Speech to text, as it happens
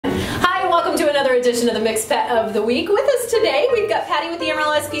another edition of the Mixed Pet of the Week. With us today, we've got Patty with the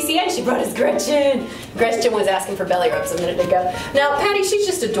Amarillo SPCA, and she brought us Gretchen. Gretchen was asking for belly rubs a minute ago. Now, Patty, she's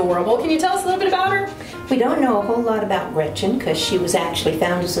just adorable. Can you tell us a little bit about her? We don't know a whole lot about Gretchen because she was actually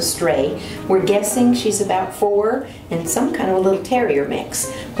found as a stray. We're guessing she's about 4 and some kind of a little terrier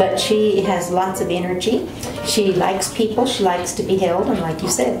mix. But she has lots of energy. She likes people. She likes to be held. And like you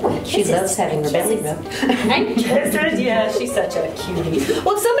said, she loves having her belly rubbed. And kisses. Yeah, she's such a cutie.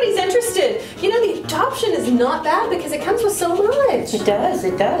 Well, if somebody's interested, you know, the adoption is not bad because it comes with so much. It does.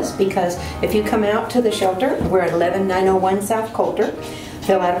 Because if you come out to the shelter, we're at 11901 South Coulter.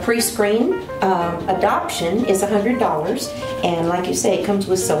 Fill out a pre-screen. Adoption is $100, and like you say, it comes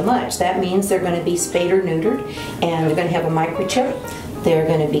with so much. That means they're going to be spayed or neutered, and they're going to have a microchip. They're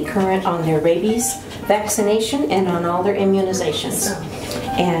going to be current on their rabies vaccination and on all their immunizations.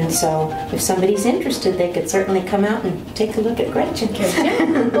 And so, if somebody's interested, they could certainly come out and take a look at Gretchen.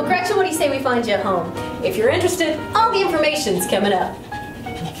 Well, Gretchen, what do you say we find you at home? If you're interested, all the information's coming up.